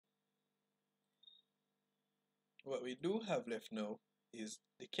what we do have left now is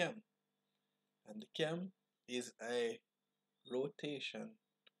the cam, and the cam is a rotation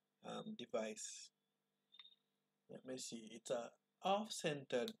device. Let me see, it's a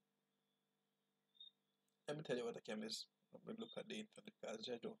off-centered. Let me tell you what a cam is. Let me look at the internet because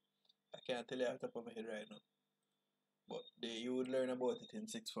I can't tell you off the top of my head right now. But you would learn about it in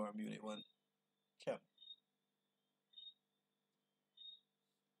 6th form unit 1. Cam.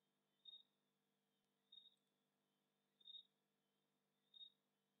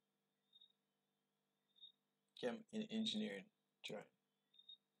 Cam in engineering drawing.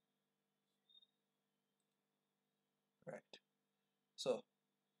 Right. So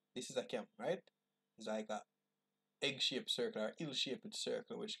this is a cam, right? It's like a egg-shaped circle or ill-shaped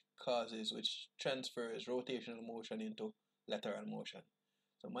circle which transfers rotational motion into lateral motion.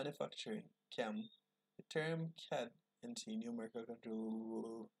 So manufacturing cam, the term CAD and numerical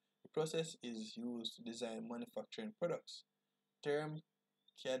control. The process is used to design manufacturing products. The term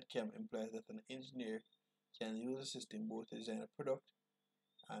CAD cam implies that an engineer can use a system both to design a product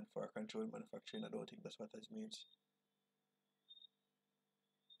and for control manufacturing. I don't think that's what that means.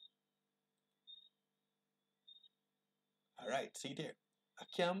 Alright, see there. A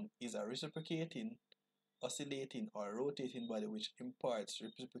cam is a reciprocating, oscillating, or rotating body which imparts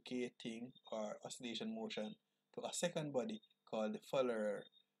reciprocating or oscillation motion to a second body called the follower,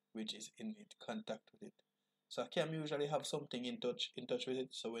 which is in contact with it. So a cam usually have something in touch with it.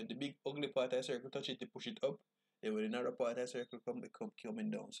 So when the big ugly part of the circle touch it, they push it up. Then when another part of the circle coming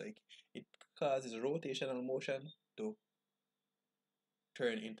down. So it causes rotational motion to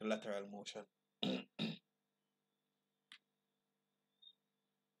turn into lateral motion.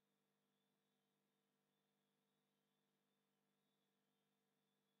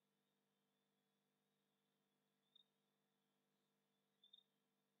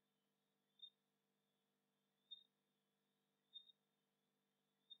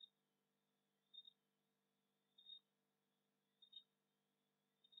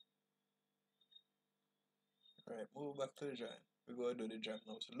 Alright, move back to the drawing. We're going to do the drawing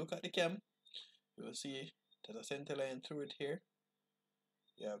now. So look at the cam. You will see there's a center line through it here.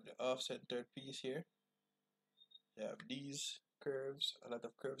 You have the off-centered piece here. You have these curves, a lot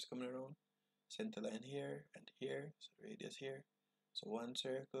of curves coming around. Center line here and here, so radius here. So one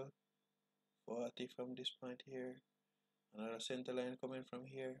circle, 40 from this point here. Another center line coming from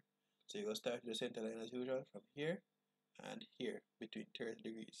here. So you go start the center line as usual from here and here between 30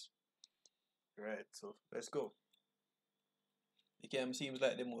 degrees. Right, so let's go. The cam seems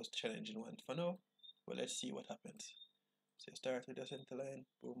like the most challenging one for now, but let's see what happens. So you start with the center line,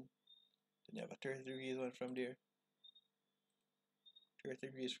 boom. Then you have a 30 degrees one from there. 30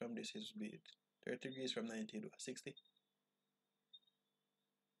 degrees from this is big. 30 degrees from 90 to 60.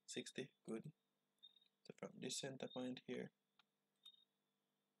 60, good. So from this center point here,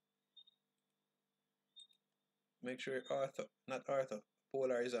 make sure ortho, not ortho,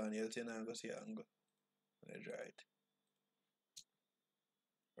 polar is on, else you're not going to see angle. Let's draw it.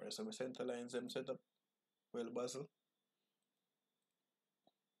 Alright, so my center lines them set up well bezel.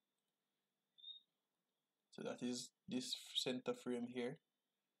 So that is this center frame here.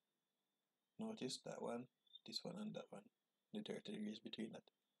 Notice that one, this one and that one. The 30 degrees between that.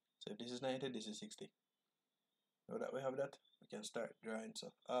 So if this is 90, this is 60. Now that we have that, we can start drawing.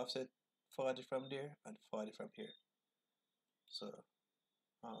 So offset 40 from there and 40 from here. So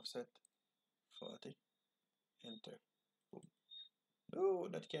offset 40, enter, boom. No,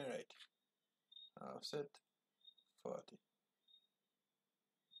 that can't write. Offset 40.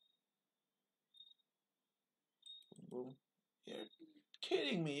 Boom, boom. You're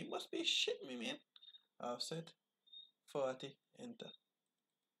kidding me. You must be shitting me, man. Offset 40, enter.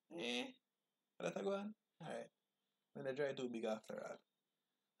 Let that go on. Alright. I'm gonna draw too big after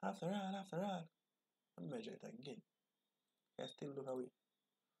all. After all. I'm measure it again. I still look away.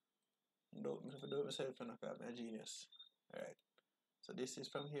 Don't myself and I'm a genius. Alright. So this is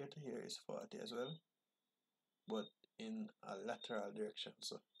from here to here is 40 as well. But in a lateral direction.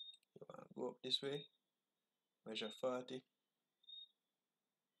 So you want to go up this way, measure 40,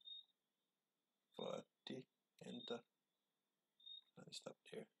 40, enter, and stop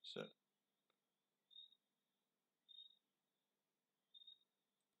there. So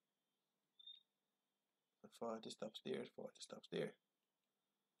the 40 stops there, 40 stops there.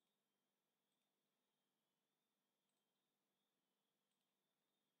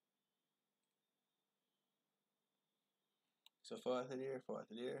 So 40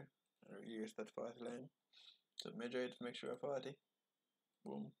 there, and here's that 40 line. So measure it, make sure 40.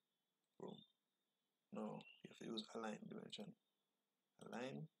 Boom, boom. Now you have to use align dimension.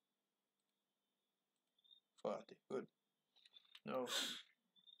 Align 40. Good. Now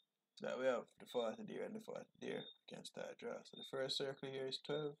that we have the 40 there and the 40 there, we can start draw. So the first circle here is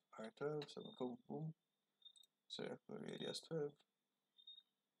 12, R12, so we come boom, circle radius 12,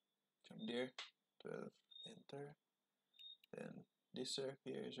 from there, 12, enter. Then this circle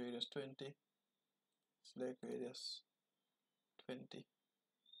here is radius 20, select radius 20,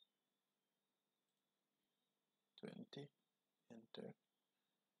 20, enter.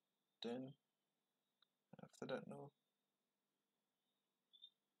 Then after that now,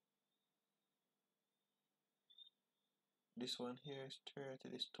 this one here is 30,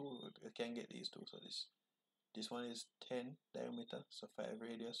 this 2, I can get these two, so this one is 10 diameter, so 5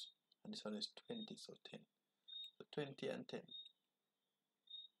 radius, and this one is 20, so 10. So 20 and 10.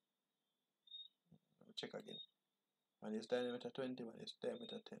 We'll check again. One is diameter 20, one is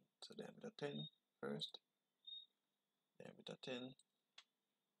diameter 10. So diameter 10 first, diameter 10,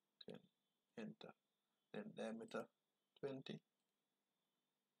 10, enter. Then diameter 20,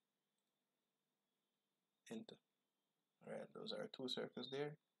 enter. Alright, those are two circles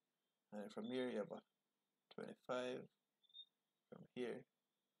there. And from here you have a 25. From here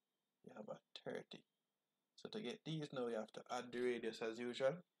you have a 30. So to get these now you have to add the radius as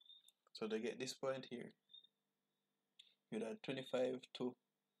usual. So to get this point here, you'd add 25 to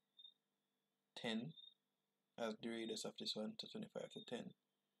 10 as the radius of this one, to 25 to 10.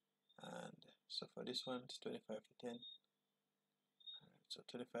 And so for this one it's 25 to 10. So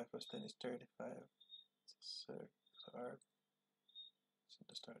 25 plus 10 is 35. So arc. So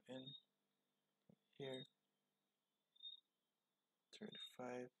to start in here,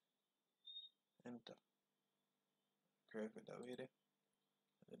 35, enter. Curve it that way there.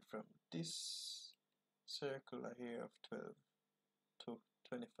 And then from this circle here of 12 to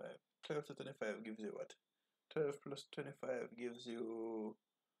 25, 12 to 25 gives you what? 12 plus 25 gives you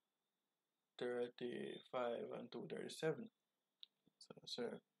 35 and 2, 37. So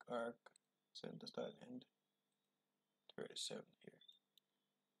circle, arc, center, start, end, 37 here.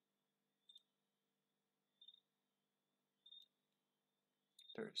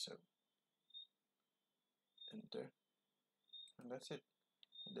 Enter, and that's it.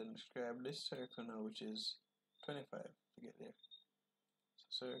 And then grab this circle now, which is 25 to get there.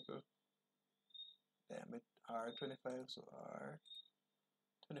 So circle, diameter R25, so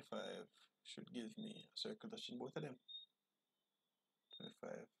R25 should give me a circle touching both of them.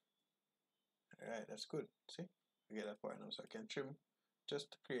 25. Alright, that's good. See? I get that part now, so I can trim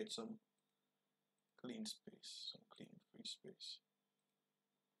just to create some clean space, some clean free space.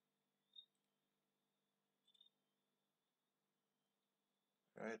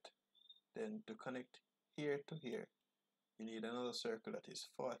 Right, then to connect here to here, you need another circle that is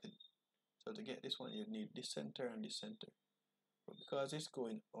 40. So to get this one, you need this center and this center. But because it's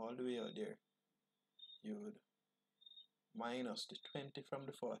going all the way out there, you would minus the 20 from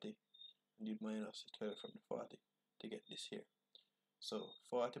the 40, and you'd minus the 12 from the 40 to get this here. So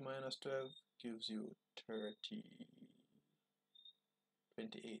 40 minus 12 gives you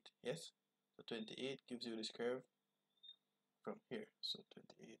 28, yes? So 28 gives you this curve from here, so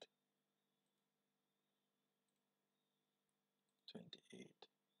 28, 28,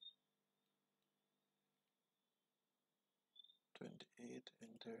 28,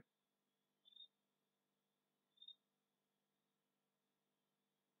 enter.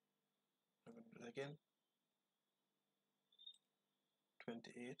 I'm going to do it again.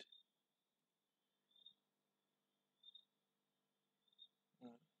 28.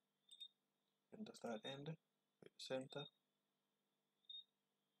 Enter, start, end. Center.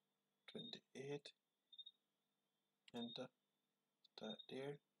 28. Enter. Start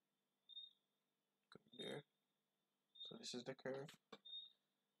there. Come there. So this is the curve.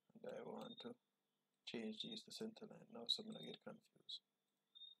 And I want to change these to center line now, so I'm going to get confused.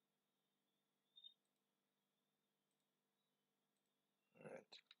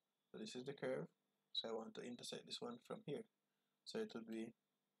 Alright. So this is the curve. So I want to intersect this one from here. So it would be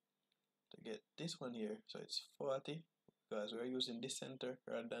to get this one here. So it's 40 because we're using this center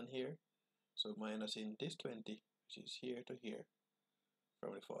rather than here. So minus in this 20, which is here to here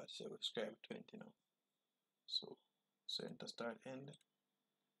from the 40. So we scribe 20 now. So center, start, end.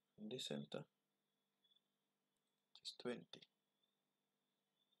 From this center, it's 20.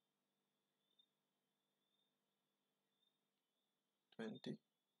 20,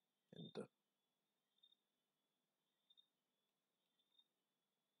 enter.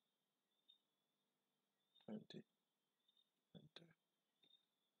 20, enter.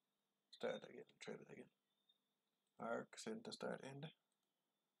 Start again, try it again. Arc, center, start, end.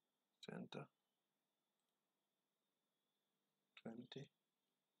 Center. 20.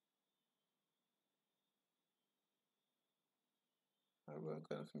 we're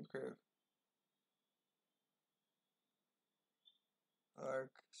going from curve.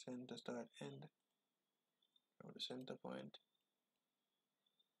 Arc, center, start, end. From the center point,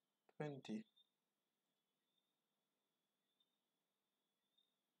 20.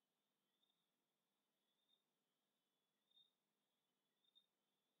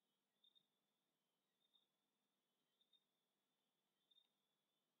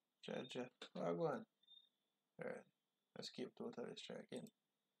 Jaja. Oh, go on. Alright. Let's keep total strike in.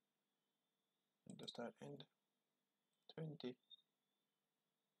 And the start, end. 20.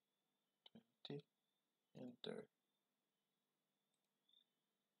 20. Enter.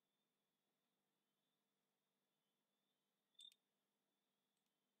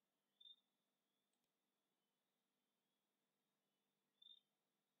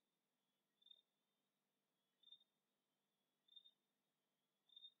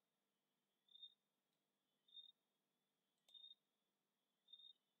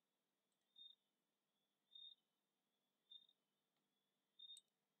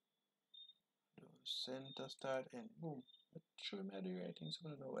 Center, start, end. Boom. But show me how to do right things. I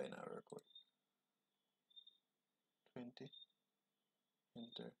don't know why now record. 20.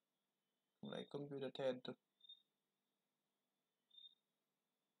 Enter. Like computer tired to.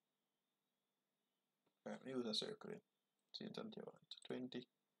 Alright, use a circle. See it until you want. 20.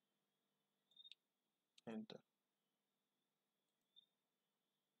 Enter.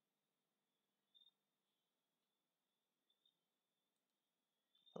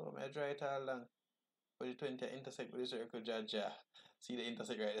 Oh, I draw it all along. But the 20 intersect with the circle, jaja. See the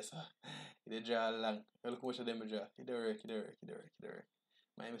intersect right there, so they draw along. Look what them draw. It don't work, it don't work, it don't work, it don't work.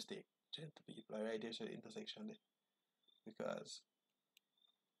 My mistake. Gentle people. I write here so the intersection there. Because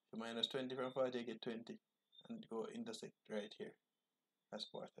if you minus 20 from 40, you get 20. And go intersect right here. As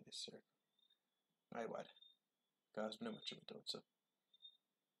part of this circle. My bad. Because we never trim it out, so.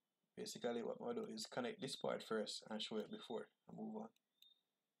 Basically what I'm going to do is connect this part first and show it before I move on.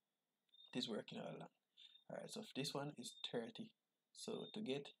 It is working all along. Alright, so this one is 30. So to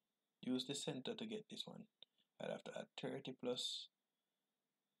use the center to get this one, I'd have to add 30 plus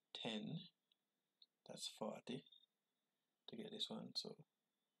 10, that's 40, to get this one. So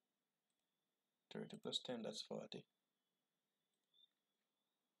 30 plus 10, that's 40.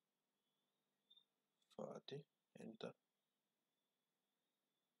 40, enter.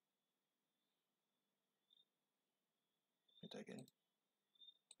 Hit again,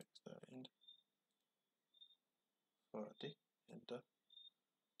 start, end. 40, enter,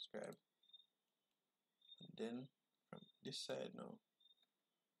 scribe. And then from this side now,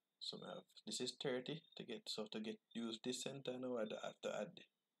 so I have, this is 30 to get, so to use this center now, I have to add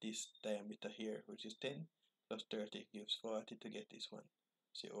this diameter here, which is 10 plus 30 gives 40 to get this one.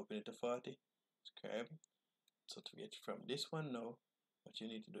 So you open it to 40, scribe. So to get from this one now, what you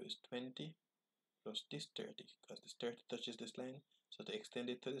need to do is 20 plus this 30, because this 30 touches this line. So to extend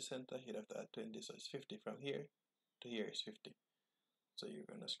it to the center, you'd have to add 20, so it's 50 from here to here is 50. So you're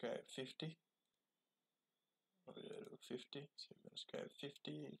going to scribe 50. What did I do? 50. So you're going to scribe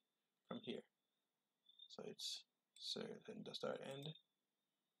 50 from here. So it's then the start, end.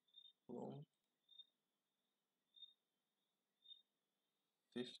 Boom.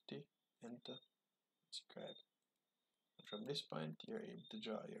 50. Enter. Scribe. And from this point, you're able to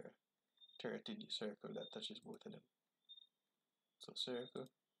draw your 30 circle that touches both of them. So circle,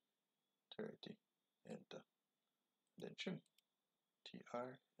 30, enter. Then trim.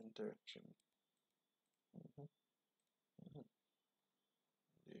 TR, enter, trim.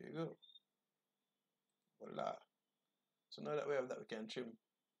 There you go. Voila. So now that we have that, we can trim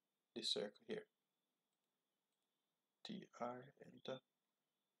this circle here. TR, enter.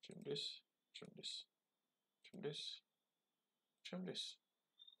 Trim this, trim this, trim this, trim this.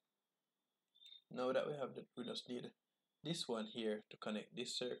 Now that we have that, we just need this one here to connect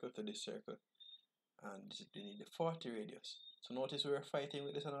this circle to this circle. And we need the 40 radius. So notice we were fighting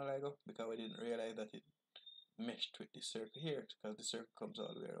with this and all I go because we didn't realize that it meshed with this circle here, because the circle comes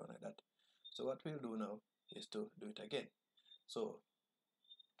all the way around like that. So what we'll do now is to do it again. So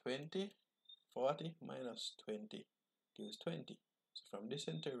 20, 40 minus 20 gives 20. So from this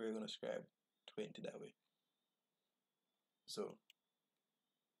center we're going to scribe 20 that way. So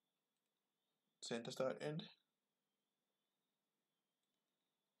center, start, end,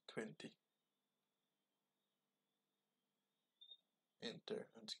 20. Enter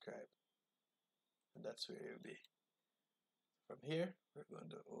and scribe. And that's where it will be. From here, we're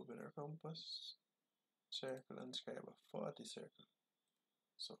going to open our compass, circle, and scribe a 40 circle.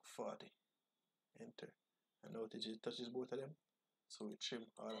 So 40. Enter. And notice it touches both of them. So we trim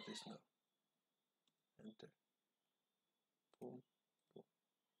all of this now. Enter. Boom, boom.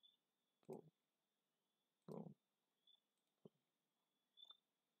 Boom.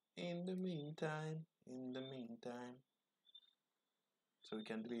 In the meantime, so we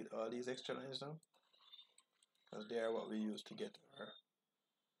can delete all these extra lines now, because they are what we use to get our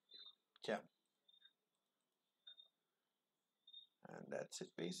cam. And that's it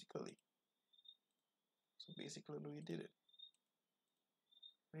basically. So basically we did it.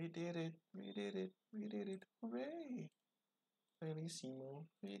 We did it, we did it, we did it, hooray! Bellissimo,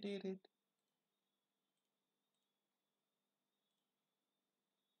 we did it.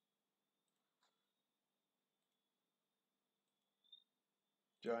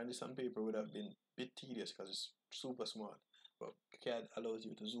 Drawing this on paper would have been a bit tedious because it's super small, but CAD allows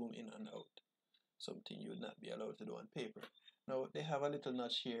you to zoom in and out, something you would not be allowed to do on paper. Now they have a little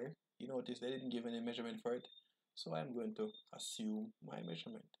notch here. You notice they didn't give any measurement for it, so I'm going to assume my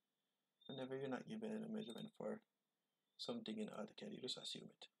measurement. Whenever you're not given any measurement for something in AutoCAD, you just assume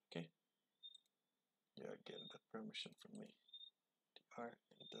it, okay? You're getting that permission from me. R,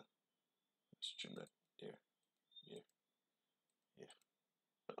 enter. Let's trim that there, here, here.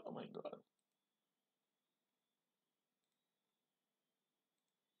 Oh my god.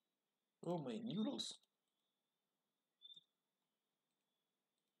 Oh my noodles.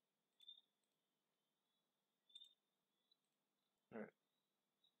 Alright.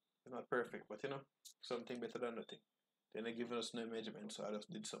 It's not perfect, but you know, something better than nothing. Then they given us no measurement, so I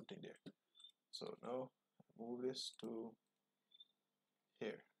just did something there. So now move this to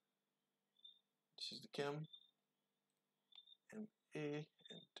here. This is the cam. MA,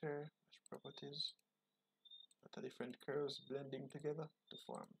 enter, mesh properties. What are different curves blending together to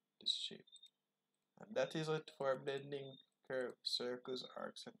form this shape. And that is it for blending curves, circles,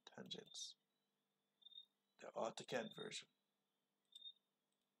 arcs, and tangents. The AutoCAD version.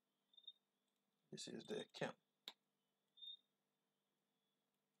 This is the cam.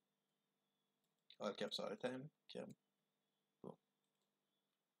 All caps all the time. Cam. Boom.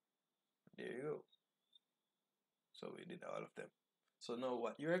 There you go. So we did all of them. So now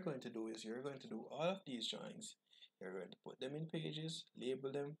what you're going to do is you're going to do all of these drawings. You're going to put them in pages,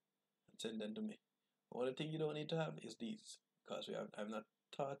 label them, and send them to me. The only thing you don't need to have is these, because I've not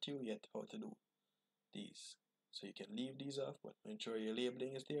taught you yet how to do these. So you can leave these off, but make sure your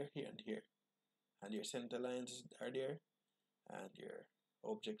labeling is there, here and here. And your center lines are there, and your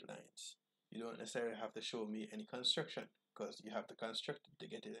object lines. You don't necessarily have to show me any construction, because you have to construct it to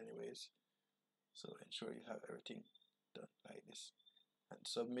get it anyways. So ensure you have everything done like this, and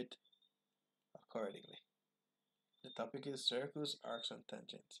submit accordingly. The topic is circles, arcs, and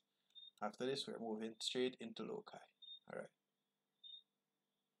tangents. After this, we're moving straight into loci. Alright.